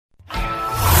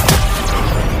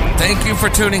Thank you for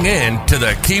tuning in to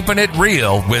the Keeping It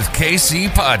Real with KC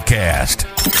podcast,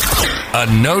 a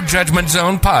no judgment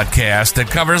zone podcast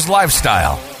that covers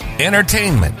lifestyle,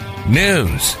 entertainment,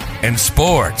 news, and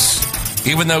sports.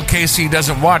 Even though KC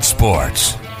doesn't watch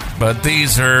sports, but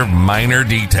these are minor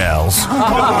details.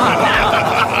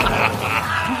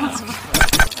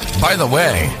 By the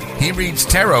way, he reads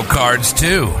tarot cards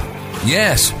too.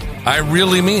 Yes, I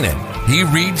really mean it. He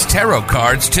reads tarot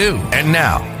cards too. And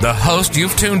now, the host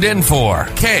you've tuned in for,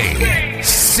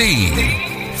 KC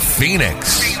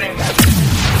Phoenix.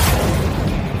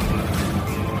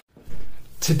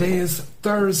 Today is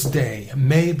Thursday,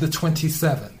 May the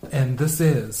 27th, and this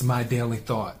is my daily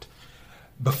thought.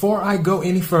 Before I go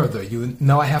any further, you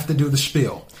know I have to do the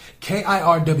spiel.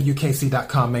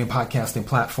 KIRWKC.com, main podcasting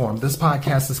platform. This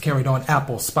podcast is carried on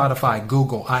Apple, Spotify,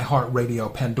 Google,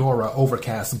 iHeartRadio, Pandora,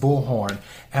 Overcast, Bullhorn,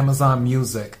 Amazon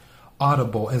Music,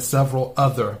 Audible, and several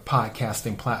other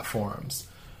podcasting platforms.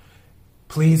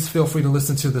 Please feel free to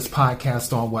listen to this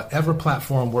podcast on whatever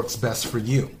platform works best for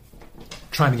you.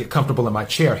 Trying to get comfortable in my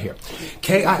chair here.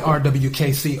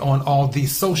 KIRWKC on all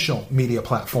these social media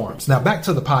platforms. Now back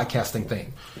to the podcasting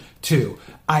thing too.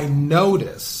 I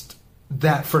noticed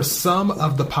that for some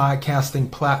of the podcasting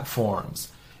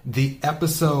platforms, the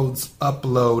episodes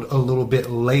upload a little bit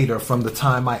later from the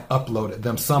time I uploaded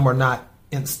them. Some are not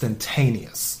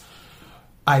instantaneous.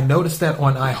 I noticed that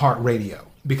on iHeartRadio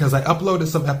because I uploaded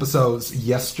some episodes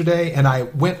yesterday and I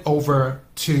went over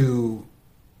to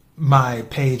my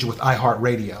page with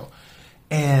iHeartRadio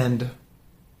and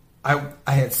I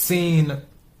had seen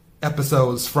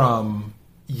episodes from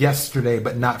yesterday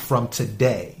but not from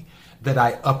today that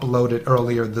I uploaded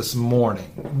earlier this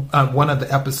morning. One of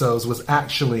the episodes was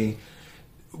actually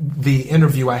the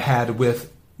interview I had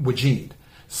with Wajid,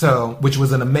 which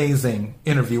was an amazing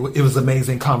interview. It was an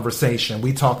amazing conversation.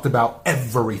 We talked about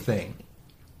everything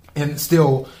and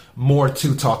still more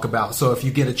to talk about. So if you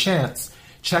get a chance,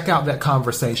 check out that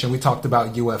conversation. We talked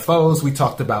about UFOs. We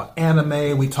talked about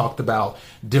anime. We talked about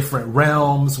different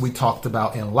realms. We talked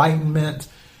about enlightenment.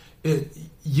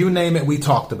 You name it, we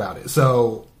talked about it.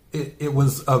 So it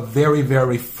was a very,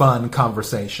 very fun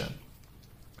conversation.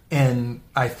 And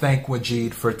I thank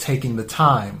Wajid for taking the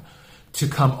time to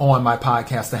come on my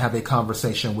podcast to have a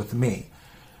conversation with me.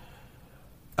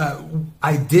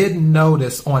 I did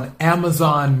notice on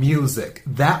Amazon Music,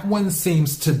 that one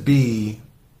seems to be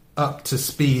up to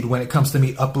speed when it comes to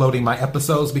me uploading my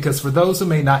episodes, because for those who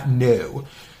may not know,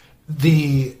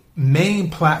 the main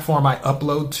platform I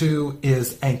upload to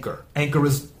is Anchor. Anchor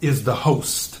is the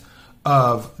host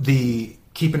of the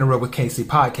Keeping It Real with KC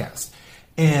podcast.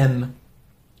 And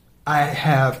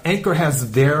Anchor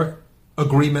has their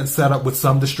agreement set up with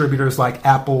some distributors like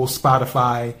Apple,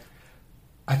 Spotify,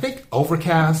 I think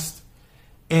Overcast,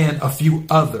 and a few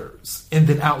others. And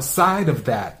then outside of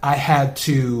that, I had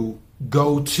to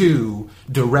go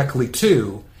directly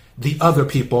to the other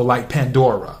people like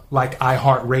Pandora, like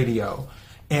iHeartRadio,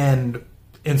 and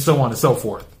so on and so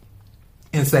forth,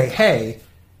 and say, hey,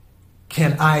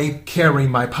 can I carry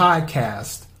my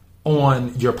podcast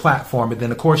on your platform? And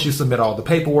then, of course, you submit all the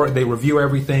paperwork, they review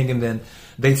everything, and then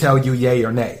they tell you yay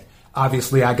or nay.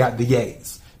 Obviously, I got the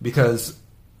yays because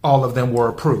all of them were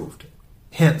approved,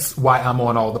 hence why I'm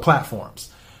on all the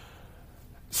platforms.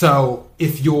 So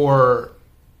if you're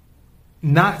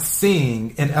not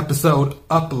seeing an episode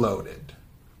uploaded,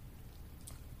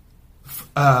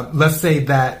 let's say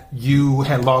that you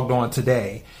had logged on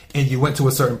today and you went to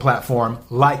a certain platform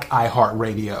like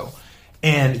iHeartRadio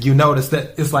and you notice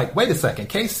that it's like, wait a second,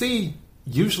 KC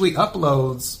usually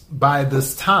uploads by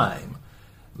this time.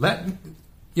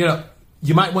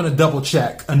 You might want to double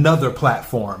check another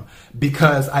platform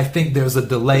because I think there's a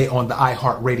delay on the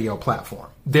iHeartRadio platform.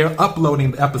 They're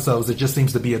uploading the episodes. It just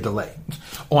seems to be a delay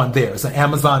on theirs. And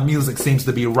Amazon Music seems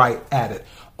to be right at it.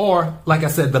 Or, like I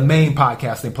said, the main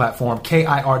podcasting platform,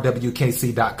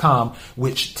 KIRWKC.com,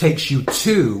 which takes you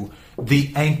to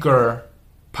the Anchor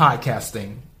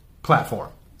podcasting platform.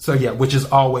 So, yeah, which is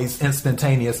always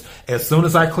instantaneous. As soon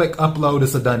as I click upload,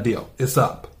 it's a done deal. It's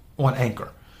up on Anchor.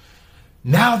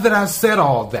 Now that I've said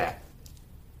all that,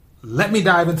 let me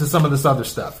dive into some of this other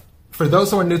stuff. For those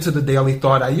who are new to the Daily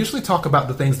Thought, I usually talk about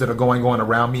the things that are going on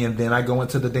around me, and then I go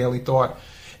into the Daily Thought.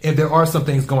 And there are some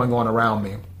things going on around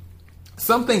me.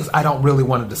 Some things I don't really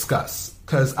want to discuss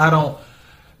because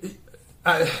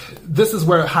this is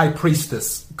where High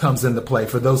Priestess comes into play.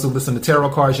 For those who listen to tarot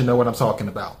cards, you know what I'm talking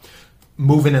about.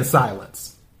 Moving in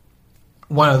silence.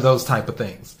 One of those type of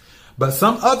things. But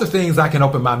some other things I can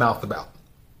open my mouth about.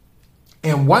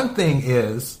 And one thing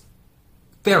is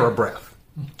TheraBreath.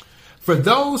 For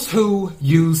those who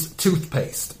use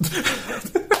toothpaste,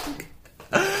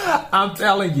 I'm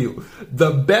telling you,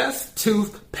 the best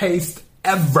toothpaste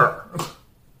ever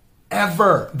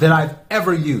that I've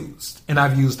ever used, and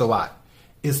I've used a lot,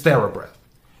 is TheraBreath.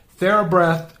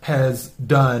 TheraBreath has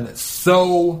done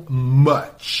so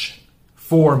much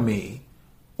for me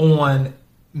on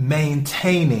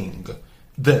maintaining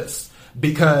this,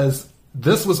 because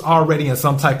this was already in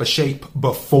some type of shape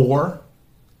before.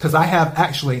 Because I have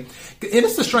actually, and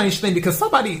it's a strange thing, because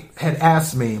somebody had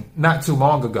asked me not too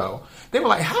long ago, they were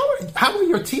like, how are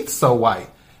your teeth so white?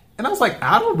 And I was like,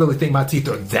 I don't really think my teeth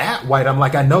are that white. I'm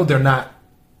like, I know they're not,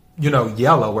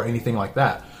 yellow or anything like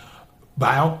that.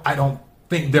 But I don't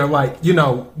think they're like,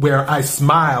 where I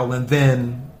smile and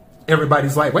then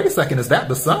everybody's like, wait a second, is that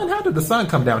the sun? How did the sun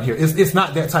come down here? It's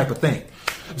not that type of thing.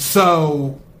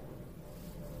 So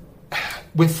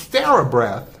with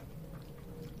TheraBreath,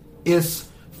 it's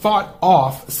fought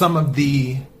off some of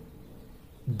the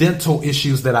dental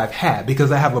issues that I've had,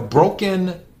 because I have a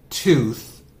broken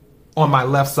tooth on my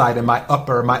left side, and my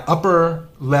upper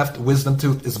left wisdom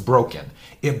tooth is broken.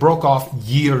 It broke off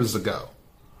years ago,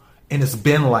 and it's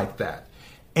been like that.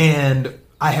 And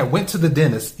I had went to the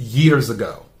dentist years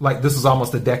ago, like this is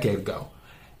almost a decade ago,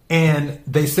 and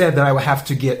they said that I would have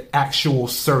to get actual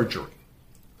surgery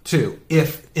too,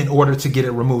 in order to get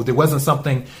it removed. It wasn't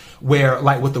something where,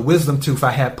 like with the wisdom tooth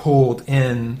I had pulled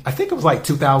in, I think it was like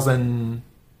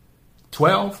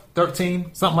 2012,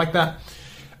 13, something like that.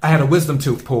 I had a wisdom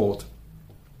tooth pulled.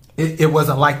 It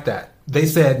wasn't like that. They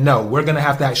said, no, we're going to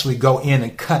have to actually go in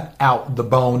and cut out the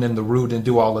bone and the root and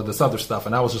do all of this other stuff.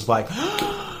 And I was just like,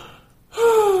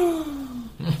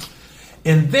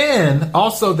 and then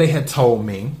also they had told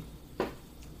me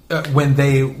when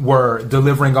they were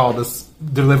delivering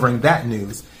that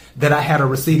news, that I had a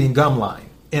receding gum line,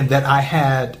 and that I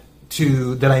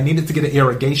needed to get an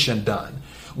irrigation done,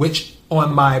 which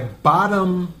on my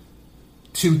bottom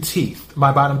two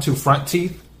front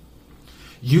teeth,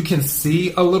 you can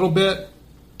see a little bit,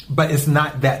 but it's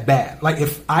not that bad. Like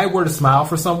if I were to smile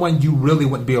for someone, you really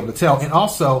wouldn't be able to tell. And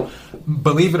also,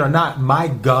 believe it or not, my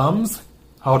gums,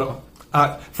 hold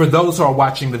on, for those who are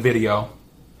watching the video,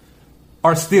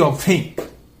 are still pink.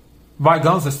 My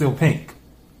gums are still pink.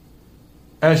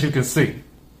 As you can see.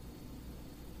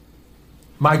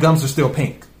 My gums are still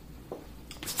pink.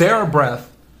 TheraBreath,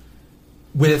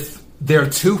 with their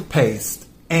toothpaste,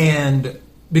 and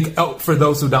for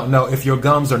those who don't know, if your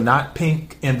gums are not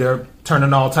pink and they're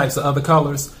turning all types of other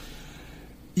colors,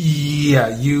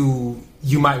 yeah, you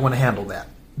might want to handle that,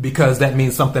 because that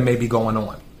means something may be going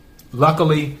on.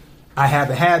 Luckily, I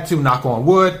haven't had to, knock on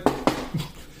wood.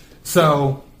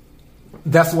 So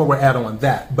that's where we're at on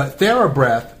that. But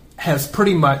TheraBreath has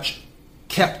pretty much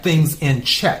kept things in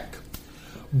check.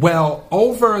 Well,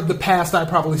 over the past, I'd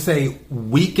probably say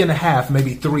week and a half,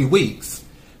 maybe 3 weeks,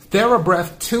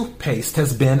 TheraBreath toothpaste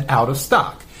has been out of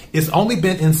stock. It's only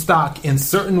been in stock in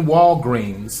certain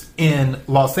Walgreens in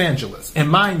Los Angeles. And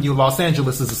mind you, Los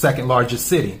Angeles is the second largest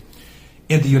city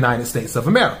in the United States of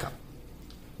America.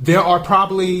 There are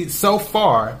probably, so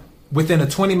far, within a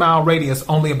 20-mile radius,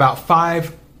 only about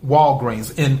 5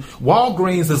 Walgreens. And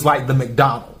Walgreens is like the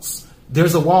McDonald's.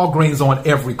 There's a Walgreens on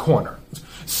every corner.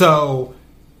 So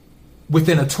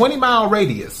within a 20-mile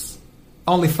radius,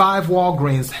 only 5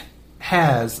 Walgreens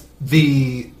has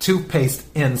the toothpaste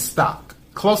in stock.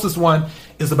 Closest one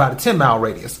is about a 10-mile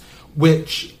radius,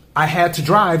 which I had to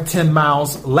drive 10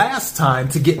 miles last time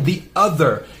to get the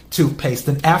other toothpaste.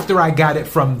 And after I got it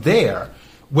from there,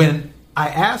 when I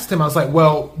asked him, I was like,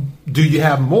 well, do you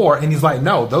have more? And he's like,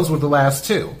 no, those were the last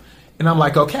 2. And I'm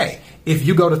like, okay, if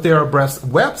you go to TheraBreath's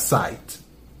website,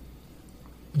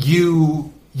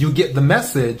 you get the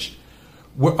message,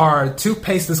 our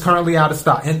toothpaste is currently out of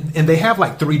stock. And they have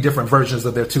like 3 different versions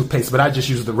of their toothpaste, but I just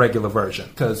use the regular version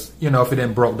because, if it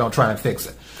ain't broke, don't try and fix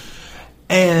it.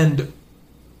 And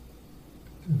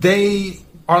they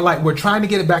are like, we're trying to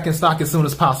get it back in stock as soon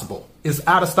as possible. It's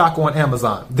out of stock on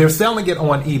Amazon. They're selling it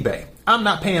on eBay. I'm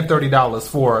not paying $30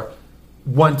 for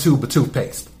 1 tube of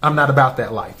toothpaste. I'm not about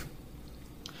that life.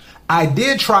 I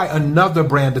did try another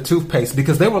brand of toothpaste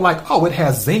because they were like, oh, it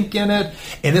has zinc in it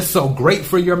and it's so great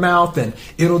for your mouth and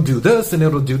it'll do this and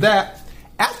it'll do that.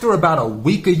 After about a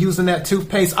week of using that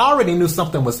toothpaste, I already knew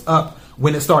something was up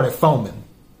when it started foaming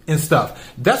and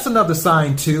stuff. That's another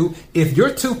sign too. If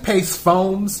your toothpaste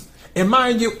foams, and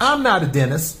mind you, I'm not a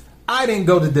dentist. I didn't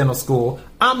go to dental school.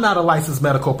 I'm not a licensed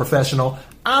medical professional.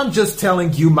 I'm just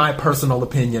telling you my personal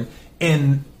opinion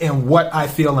and what I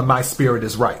feel in my spirit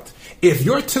is right. If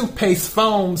your toothpaste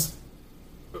foams,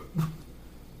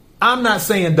 I'm not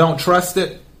saying don't trust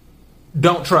it.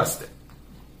 Don't trust it.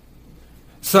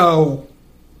 So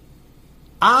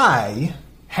I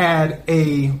had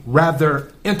a rather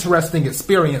interesting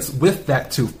experience with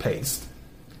that toothpaste.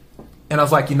 And I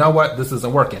was like, you know what? This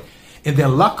isn't working. And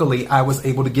then luckily I was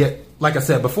able to get, like I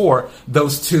said before,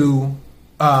 those two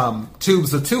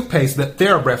tubes of toothpaste, that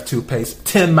TheraBreath toothpaste,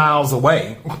 10 miles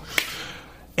away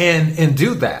and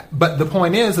do that. But the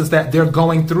point is that they're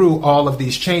going through all of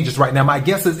these changes right now. My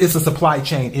guess is it's a supply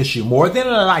chain issue. More than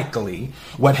likely,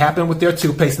 what happened with their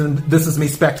toothpaste, and this is me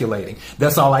speculating,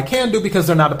 that's all I can do because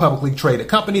they're not a publicly traded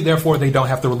company. Therefore, they don't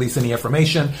have to release any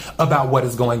information about what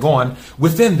is going on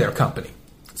within their company.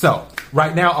 So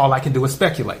right now, all I can do is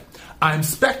speculate. I'm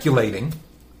speculating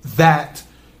that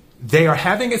they are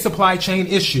having a supply chain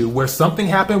issue where something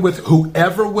happened with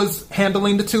whoever was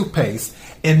handling the toothpaste,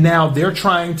 and now they're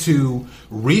trying to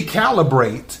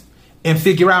recalibrate and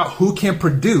figure out who can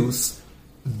produce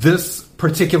this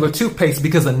particular toothpaste.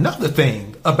 Because another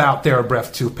thing about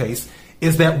TheraBreath toothpaste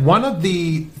is that one of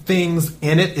the things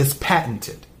in it is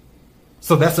patented.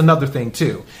 So that's another thing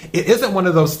too. It isn't one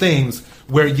of those things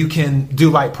where you can do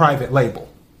like private label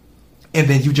and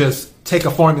then you just take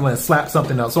a formula and slap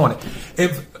something else on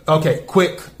it. Okay,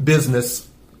 quick business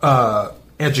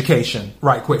education,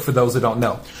 right quick for those that don't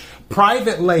know.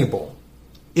 Private label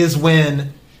is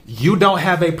when you don't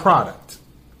have a product.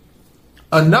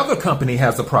 Another company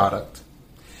has a product.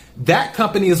 That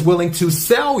company is willing to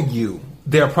sell you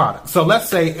their product. So let's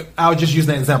say, I'll just use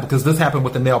an example because this happened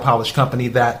with a nail polish company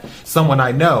that someone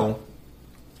I know,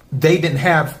 they didn't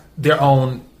have their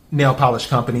own nail polish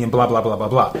company and blah, blah, blah, blah,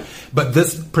 blah. But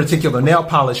this particular nail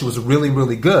polish was really,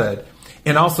 really good.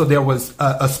 And also there was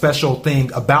a special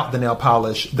thing about the nail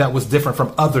polish that was different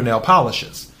from other nail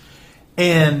polishes.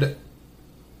 And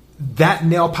that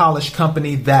nail polish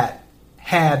company that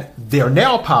had their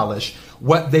nail polish,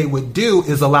 what they would do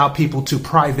is allow people to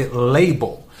private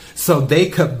label. So they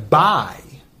could buy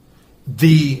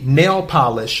the nail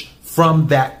polish from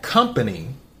that company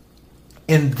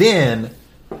and then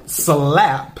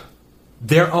slap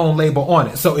their own label on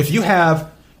it. So if you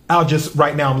have, I'll just,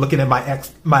 right now I'm looking at my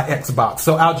Xbox.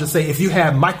 So I'll just say if you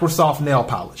have Microsoft nail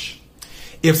polish,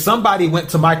 if somebody went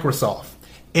to Microsoft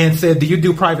and said, do you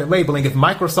do private labeling? If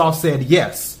Microsoft said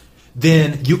yes,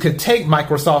 then you could take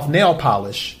Microsoft nail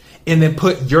polish and then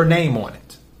put your name on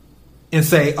it and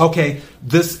say, okay,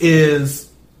 this is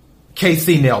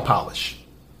KC nail polish,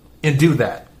 and do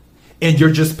that. And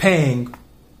you're just paying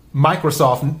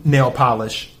Microsoft nail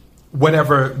polish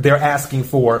whatever they're asking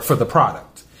for the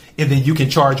product. And then you can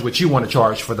charge what you want to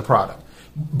charge for the product.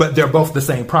 But they're both the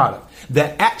same product.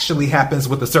 That actually happens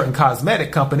with a certain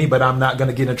cosmetic company, but I'm not going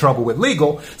to get in trouble with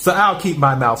legal, so I'll keep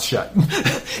my mouth shut.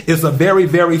 It's a very,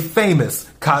 very famous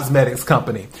cosmetics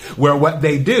company where what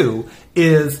they do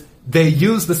is they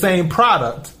use the same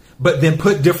product, but then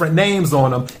put different names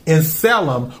on them and sell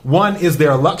them. One is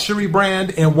their luxury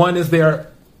brand and one is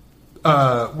their,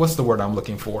 what's the word I'm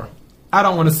looking for? I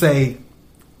don't want to say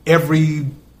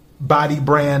everybody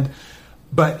brand,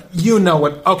 but you know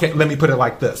what? Okay, let me put it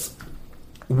like this.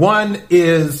 One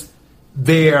is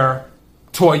their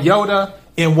Toyota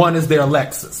and one is their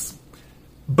Lexus.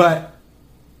 But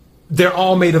they're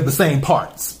all made of the same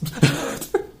parts.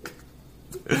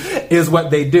 Is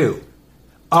what they do.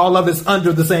 All of it's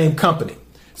under the same company.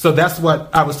 So that's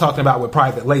what I was talking about with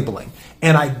private labeling.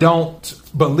 And I don't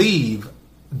believe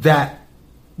that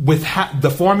with the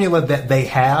formula that they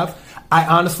have, I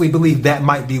honestly believe that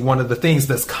might be one of the things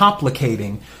that's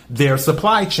complicating their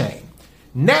supply chain.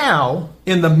 Now,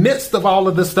 in the midst of all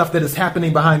of this stuff that is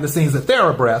happening behind the scenes at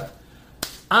TheraBreath,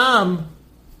 I'm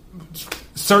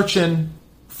searching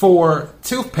for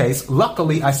toothpaste.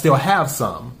 Luckily, I still have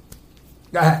some.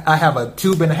 I have a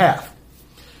tube and a half.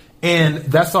 And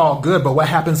that's all good. But what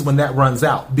happens when that runs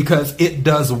out? Because it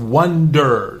does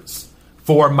wonders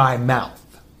for my mouth.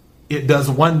 It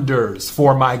does wonders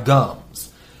for my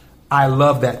gums. I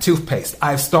love that toothpaste.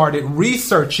 I've started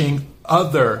researching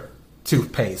other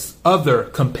toothpaste, other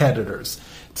competitors,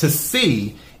 to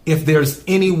see if there's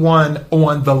anyone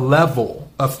on the level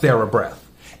of TheraBreath.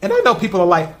 And I know people are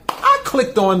like, I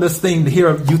clicked on this thing to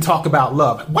hear you talk about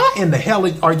love. Why in the hell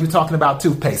are you talking about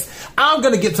toothpaste? I'm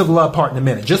going to get to the love part in a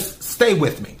minute. Just stay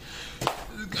with me.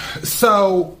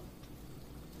 So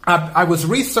I was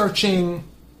researching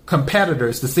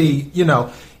competitors to see,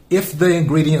 if the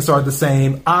ingredients are the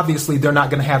same. Obviously, they're not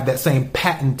going to have that same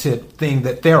patented thing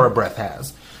that TheraBreath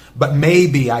has. But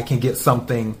maybe I can get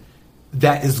something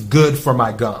that is good for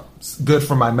my gums, good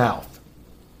for my mouth,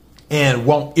 and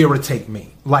won't irritate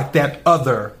me like that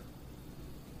other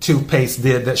toothpaste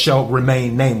did that shall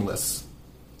remain nameless.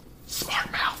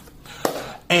 Smart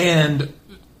mouth. And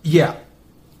yeah,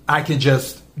 I can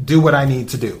just do what I need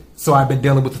to do. So I've been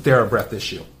dealing with the TheraBreath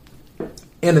issue.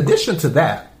 In addition to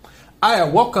that, I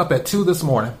woke up at 2 this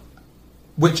morning,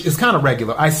 which is kind of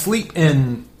regular. I sleep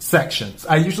in sections.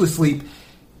 I usually sleep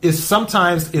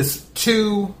sometimes it's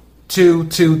 2, 2,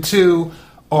 2, 2,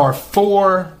 or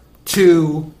 4,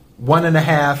 2,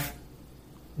 1.5,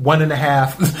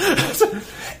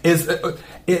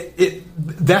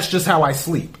 1.5. That's just how I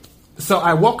sleep. So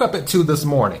I woke up at 2 this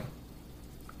morning.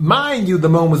 Mind you, the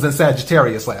moon was in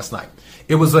Sagittarius last night.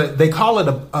 It was they call it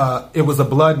it was a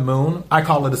blood moon. I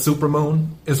call it a super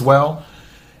moon as well.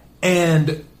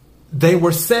 And they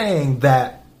were saying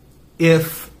that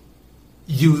if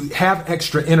you have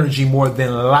extra energy, more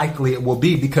than likely it will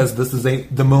be because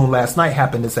the moon last night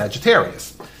happened in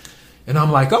Sagittarius. And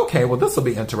I'm like, okay, well, this will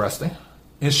be interesting.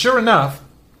 And sure enough,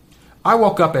 I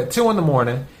woke up at 2 in the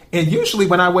morning. And usually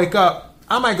when I wake up,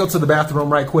 I might go to the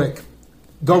bathroom right quick,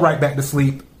 go right back to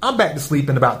sleep. I'm back to sleep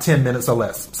in about 10 minutes or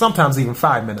less, sometimes even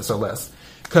 5 minutes or less,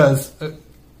 because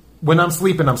when I'm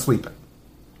sleeping, I'm sleeping.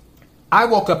 I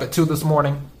woke up at 2 this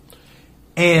morning,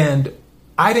 and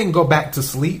I didn't go back to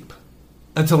sleep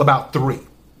until about 3.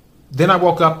 Then I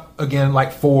woke up again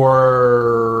like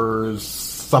 4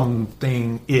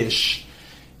 something-ish,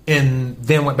 and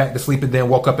then went back to sleep, and then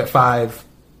woke up at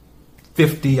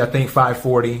 5:50, I think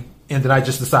 5:40, and then I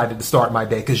just decided to start my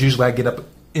day, because usually I get up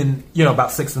in,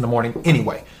 about 6 in the morning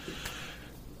anyway.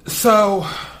 So,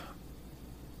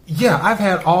 yeah, I've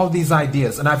had all these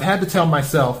ideas, and I've had to tell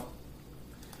myself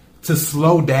to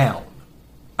slow down.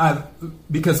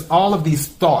 Because all of these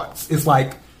thoughts, it's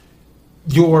like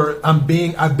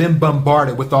I've been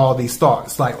bombarded with all these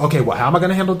thoughts. Like, okay, well, how am I going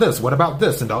to handle this? What about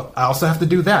this? And I also have to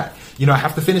do that. I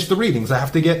have to finish the readings. I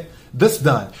have to get this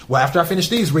done. Well, after I finish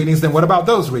these readings, then what about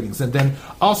those readings? And then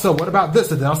also, what about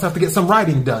this? And then I also have to get some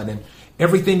writing done and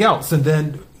everything else. And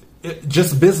then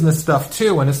just business stuff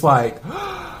too. And it's like,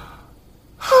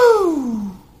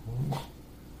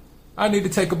 I need to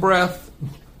take a breath.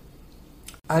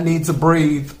 I need to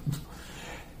breathe.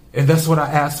 And that's what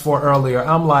I asked for earlier.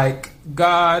 I'm like,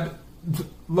 God,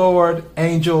 Lord,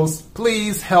 angels,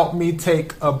 please help me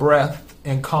take a breath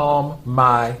and calm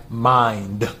my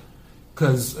mind.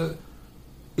 Because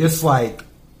it's like,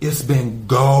 it's been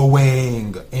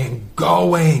going and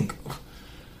going.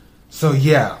 So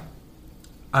yeah,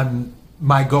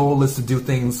 my goal is to do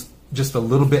things just a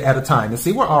little bit at a time. And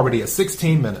see, we're already at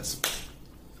 16 minutes.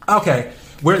 Okay,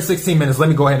 we're at 16 minutes. Let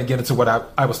me go ahead and get into what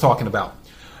I was talking about.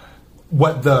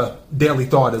 What the daily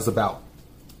thought is about.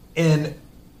 And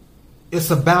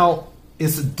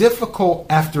it's difficult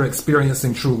after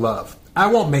experiencing true love. I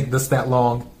won't make this that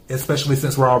long, especially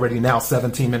since we're already now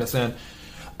 17 minutes in.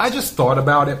 I just thought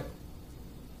about it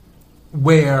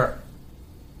where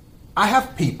I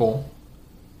have people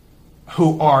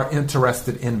who are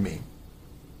interested in me.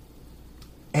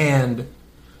 And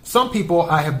some people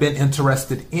I have been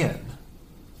interested in.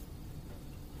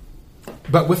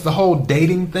 But with the whole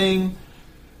dating thing,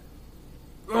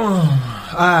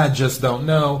 I just don't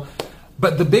know.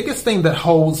 But the biggest thing that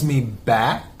holds me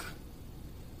back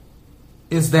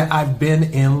is that I've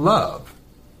been in love.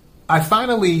 I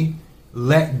finally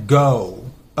let go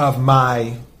of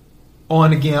my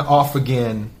on again, off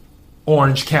again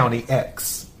Orange County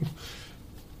ex.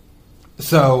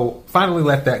 So finally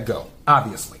let that go,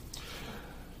 obviously.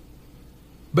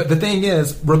 But the thing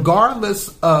is,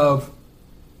 regardless of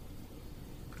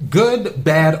good,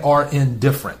 bad, or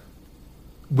indifferent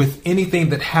with anything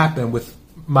that happened with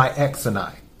my ex and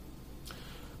I,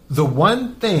 the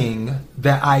one thing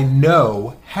that I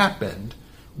know happened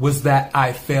was that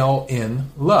I fell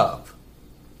in love.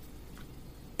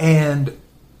 And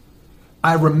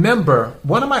I remember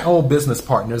one of my old business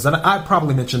partners, and I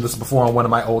probably mentioned this before on one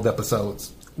of my old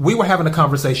episodes. We were having a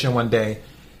conversation one day,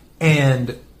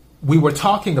 and we were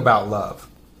talking about love.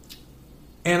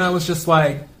 And I was just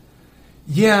like,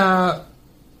 yeah,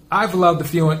 I've loved a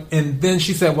few. And then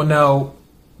she said, well, no,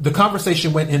 the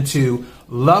conversation went into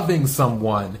loving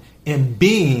someone and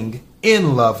being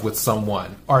in love with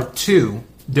someone are two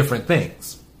different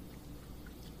things.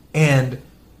 And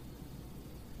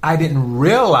I didn't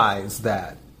realize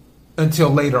that until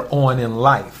later on in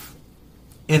life.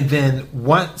 And then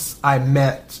once I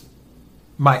met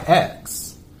my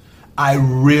ex, I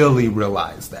really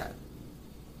realized that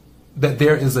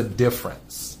there is a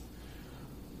difference.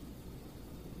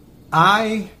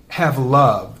 I have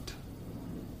loved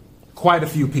quite a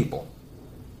few people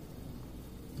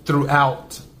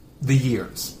throughout the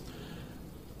years.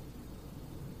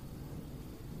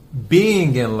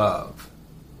 Being in love,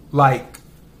 like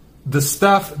the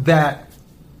stuff that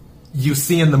you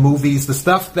see in the movies, the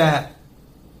stuff that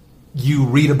you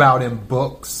read about in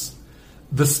books,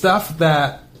 the stuff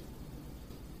that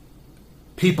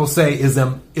people say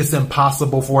it's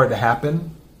impossible for it to happen.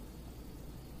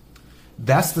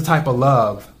 That's the type of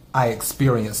love I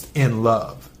experienced in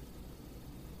love.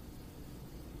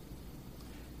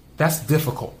 That's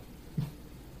difficult.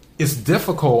 It's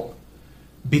difficult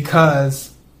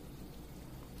because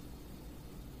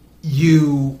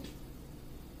you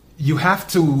have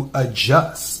to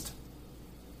adjust,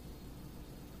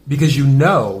 because you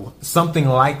know something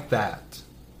like that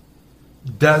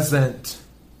doesn't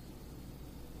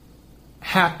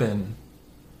happen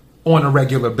on a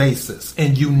regular basis.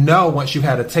 And you know, once you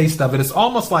had a taste of it, it's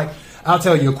almost like, I'll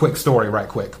tell you a quick story right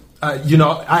quick.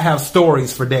 I have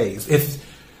stories for days.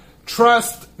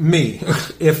 Trust me,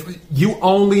 if you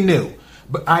only knew,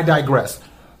 but I digress.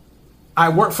 I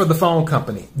worked for the phone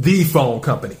company,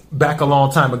 back a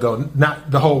long time ago,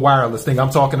 not the whole wireless thing.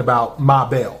 I'm talking about Ma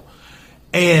Bell.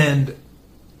 And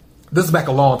this is back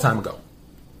a long time ago.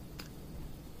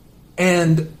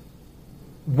 And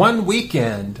one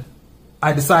weekend,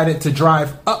 I decided to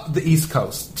drive up the East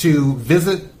Coast to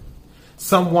visit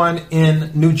someone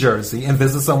in New Jersey and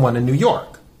visit someone in New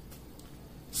York.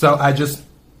 So I just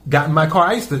got in my car.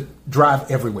 I used to drive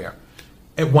everywhere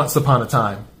at once upon a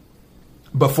time,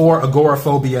 before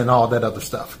agoraphobia and all that other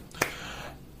stuff.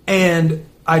 And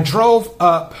I drove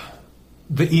up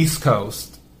the East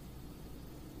Coast,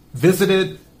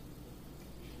 visited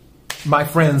my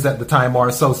friends at the time, or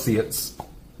associates,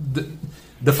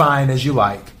 define as you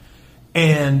like.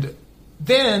 And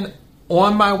then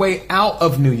on my way out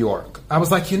of New York, I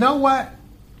was like, you know what?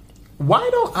 Why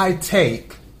don't I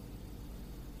take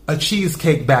a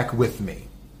cheesecake back with me?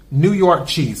 New York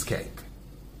cheesecake.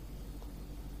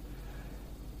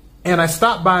 And I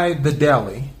stopped by the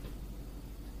deli,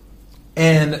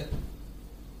 and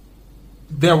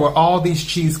there were all these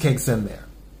cheesecakes in there.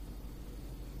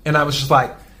 And I was just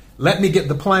like, let me get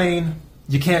the plain.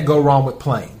 You can't go wrong with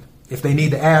plain. If they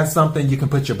need to add something, you can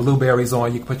put your blueberries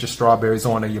on, you can put your strawberries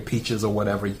on, or your peaches or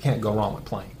whatever. You can't go wrong with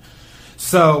plain.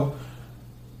 So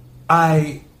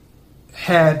I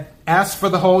had asked for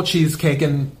the whole cheesecake,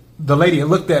 and the lady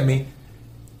looked at me,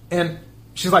 and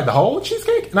she's like, the whole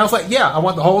cheesecake? And I was like, yeah, I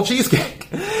want the whole cheesecake.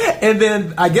 And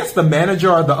then I guess the manager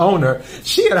or the owner,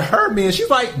 she had heard me, and she's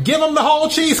like, give them the whole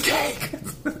cheesecake.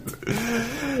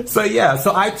 So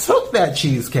I took that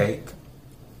cheesecake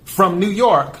from New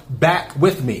York back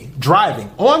with me, driving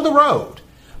on the road.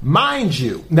 Mind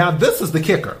you, now this is the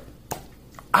kicker.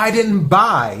 I didn't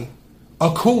buy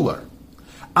a cooler.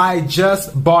 I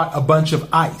just bought a bunch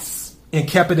of ice and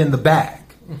kept it in the bag.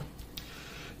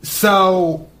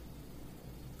 So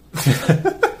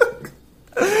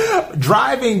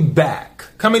driving back,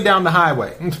 coming down the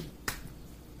highway,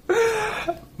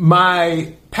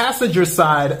 my passenger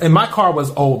side, and my car was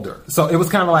older, so it was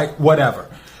kind of like whatever.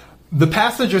 The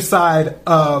passenger side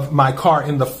of my car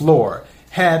in the floor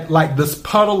had like this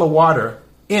puddle of water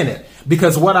in it,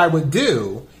 because what I would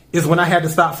do is when I had to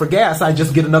stop for gas, I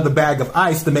just get another bag of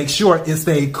ice to make sure it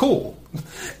stayed cool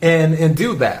and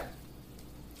do that.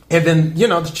 And then,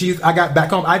 the cheese, I got back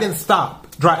home. I didn't stop.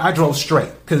 I drove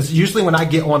straight, because usually when I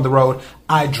get on the road,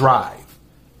 I drive.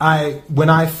 When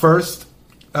I first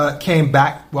came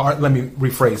back, well, let me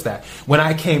rephrase that. When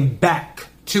I came back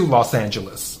to Los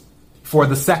Angeles for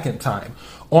the second time,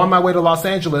 on my way to Los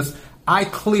Angeles, I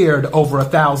cleared over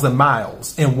 1,000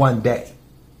 miles in one day.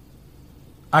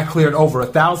 I cleared over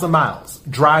 1,000 miles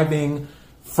driving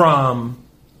from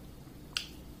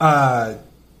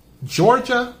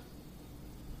Georgia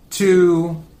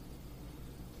to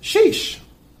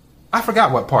I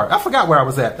forgot what part. I forgot where I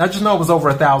was at. I just know it was over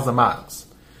 1,000 miles.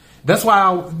 That's why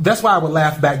I would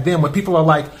laugh back then when people are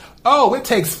like, oh, it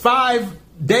takes 5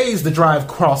 days to drive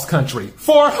cross country.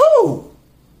 For who?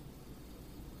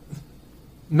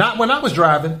 Not when I was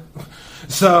driving.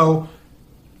 So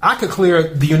I could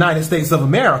clear the United States of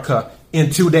America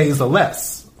in 2 days or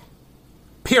less.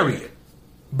 Period.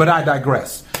 But I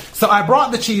digress. So I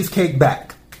brought the cheesecake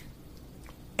back,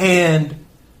 and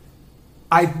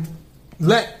I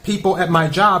let people at my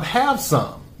job have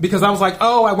some, because I was like,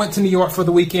 oh, I went to New York for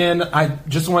the weekend. I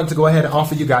just wanted to go ahead and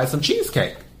offer you guys some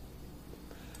cheesecake.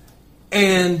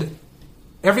 And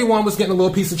everyone was getting a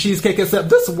little piece of cheesecake except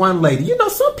this one lady.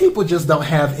 Some people just don't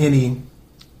have any,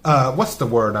 what's the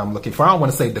word I'm looking for? I don't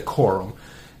want to say decorum,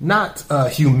 not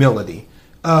humility.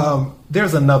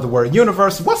 There's another word.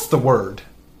 Universe, what's the word?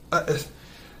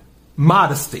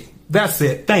 Modesty. That's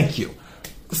it. Thank you.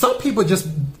 Some people just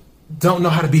don't know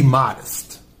how to be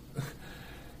modest.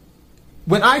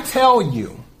 When I tell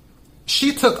you,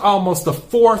 she took almost a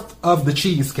fourth of the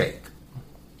cheesecake.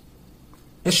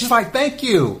 And she's like, thank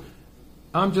you.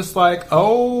 I'm just like,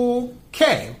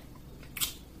 okay.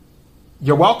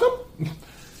 You're welcome.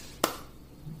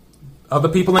 other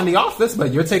people in the office,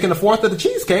 but you're taking a fourth of the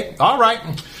cheesecake. All right.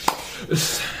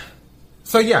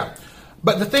 So yeah.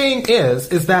 But the thing is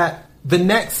that the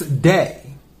next day,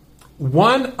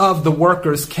 one of the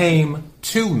workers came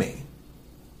to me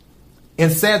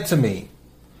and said to me,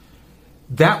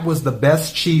 "That was the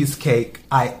best cheesecake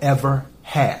I ever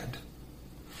had.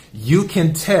 You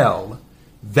can tell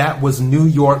that was New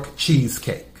York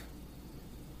cheesecake."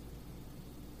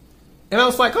 And I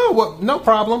was like, "Oh, well, no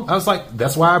problem." I was like,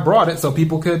 "That's why I brought it, so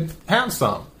people could have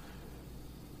some."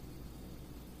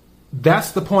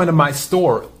 That's the point of my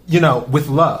story, with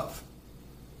love.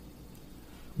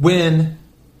 When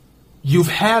you've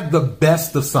had the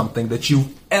best of something that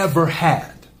you've ever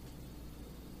had,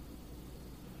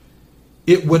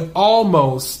 it would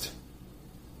almost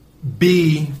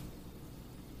be,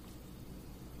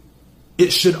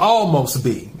 it should almost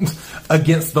be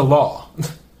against the law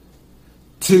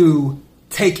to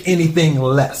take anything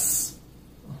less,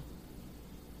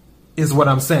 is what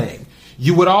I'm saying.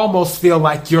 You would almost feel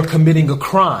like you're committing a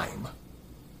crime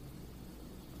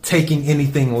taking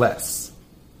anything less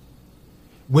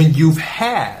when you've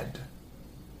had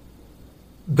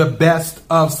the best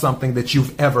of something that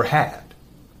you've ever had.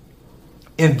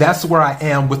 And that's where I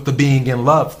am with the being in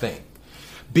love thing,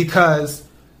 because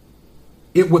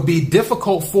it would be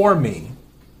difficult for me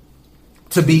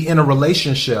to be in a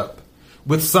relationship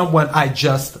with someone I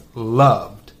just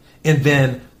loved, and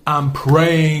then I'm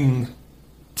praying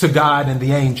to God and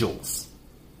the angels,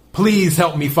 "Please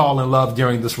help me fall in love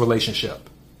during this relationship,"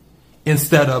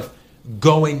 instead of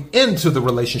going into the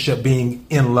relationship being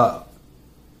in love.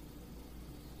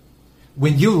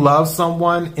 When you love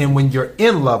someone and when you're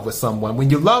in love with someone, when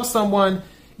you love someone,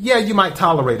 yeah, you might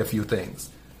tolerate a few things.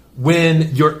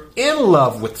 When you're in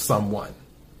love with someone,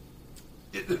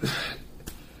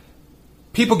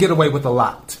 people get away with a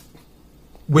lot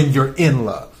when you're in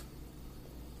love.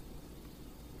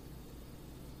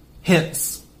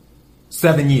 Hence,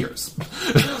 7 years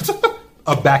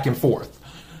of back and forth.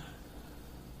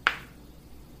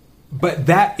 But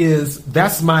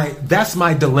that's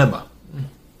my dilemma.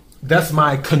 That's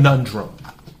my conundrum.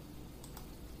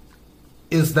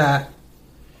 Is that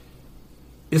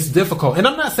it's difficult. And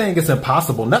I'm not saying it's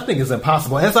impossible. Nothing is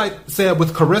impossible. As I said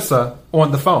with Carissa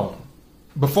on the phone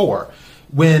before,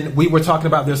 when we were talking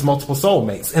about there's multiple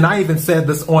soulmates. And I even said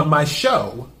this on my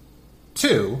show,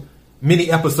 too,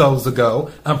 many episodes ago.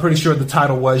 I'm pretty sure the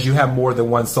title was "You Have More Than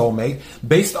One Soulmate,"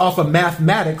 based off of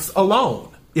mathematics alone.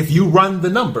 If you run the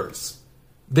numbers,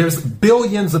 there's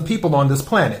billions of people on this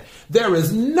planet. There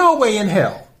is no way in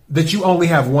hell that you only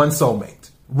have one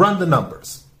soulmate. Run the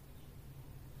numbers.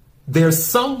 There's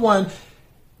someone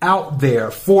out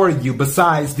there for you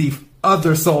besides the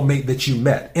other soulmate that you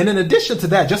met. And in addition to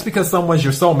that, just because someone's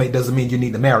your soulmate doesn't mean you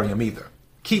need to marry him either.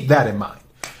 Keep that in mind.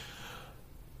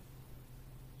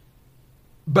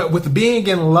 But with being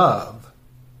in love,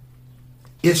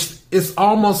 it's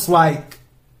almost like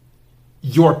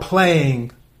you're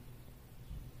playing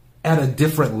at a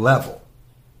different level.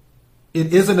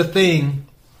 It isn't a thing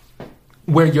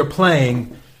where you're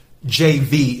playing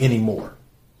JV anymore.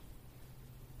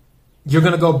 You're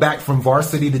going to go back from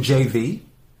varsity to JV?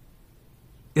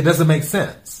 It doesn't make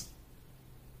sense.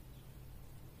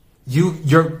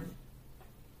 You're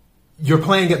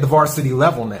playing at the varsity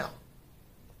level now.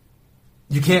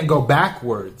 You can't go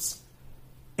backwards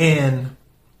and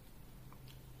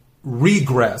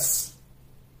regress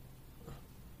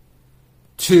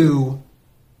to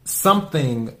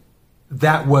something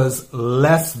that was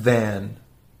less than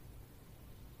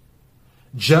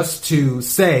just to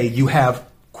say you have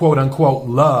quote unquote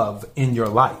love in your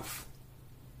life.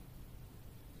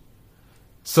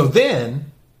 So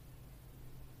then,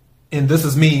 and this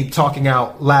is me talking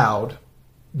out loud,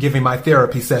 giving my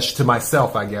therapy session to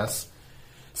myself, I guess.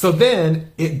 So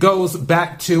then it goes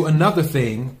back to another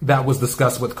thing that was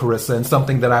discussed with Carissa, and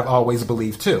something that I've always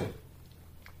believed too,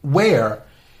 where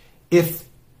if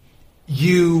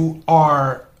you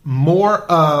are more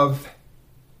of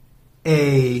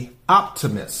a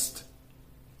optimist,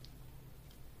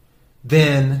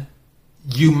 then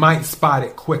you might spot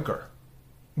it quicker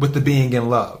with the being in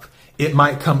love. It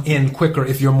might come in quicker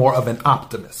if you're more of an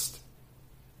optimist.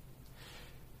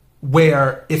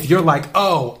 Where if you're like,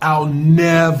 oh, I'll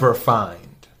never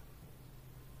find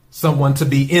someone to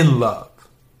be in love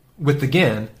with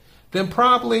again, then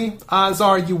probably odds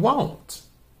are you won't.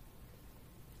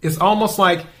 It's almost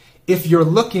like if you're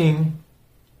looking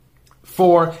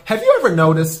for, have you ever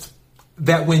noticed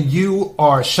that when you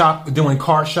are doing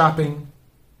car shopping,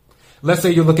 let's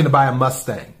say you're looking to buy a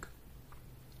Mustang,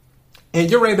 and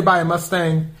you're ready to buy a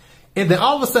Mustang, and then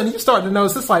all of a sudden you start to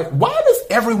notice, it's like, why does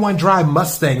everyone drive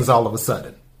Mustangs all of a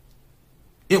sudden?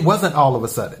 It wasn't all of a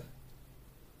sudden.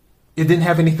 It didn't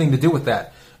have anything to do with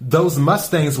that. Those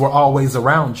Mustangs were always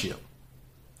around you.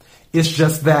 It's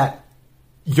just that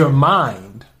your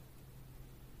mind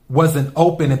wasn't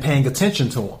open and paying attention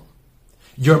to them.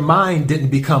 Your mind didn't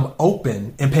become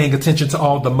open and paying attention to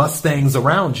all the Mustangs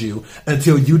around you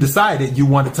until you decided you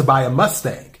wanted to buy a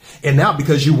Mustang. And now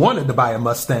because you wanted to buy a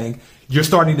Mustang, you're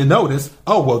starting to notice,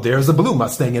 oh, well, there's a blue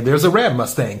Mustang and there's a red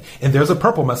Mustang and there's a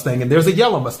purple Mustang and there's a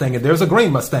yellow Mustang and there's a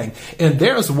green Mustang and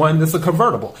there's one that's a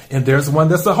convertible and there's one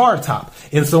that's a hardtop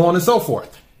and so on and so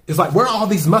forth. It's like, where are all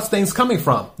these Mustangs coming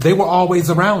from? They were always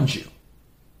around you.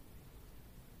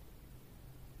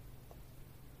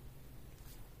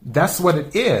 That's what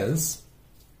it is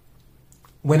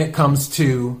when it comes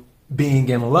to being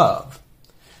in love.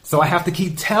 So I have to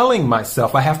keep telling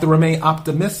myself, I have to remain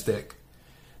optimistic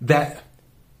that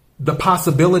the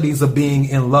possibilities of being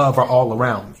in love are all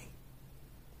around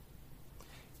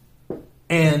me.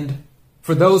 And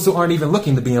for those who aren't even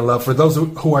looking to be in love, for those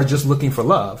who are just looking for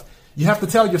love, you have to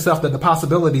tell yourself that the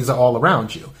possibilities are all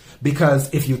around you.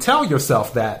 Because if you tell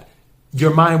yourself that,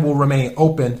 your mind will remain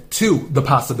open to the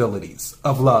possibilities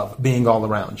of love being all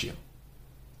around you.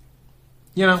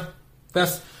 You know,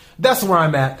 that's where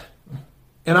I'm at.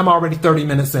 And I'm already 30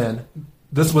 minutes in.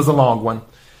 This was a long one.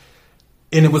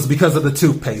 And it was because of the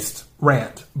toothpaste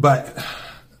rant. But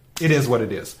it is what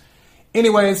it is.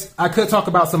 Anyways, I could talk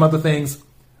about some other things,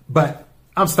 but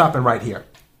I'm stopping right here.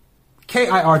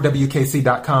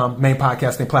 KIRWKC.com, main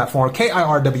podcasting platform.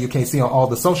 KIRWKC on all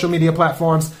the social media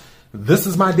platforms. This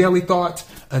is my daily thought.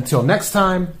 Until next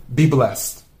time, be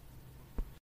blessed.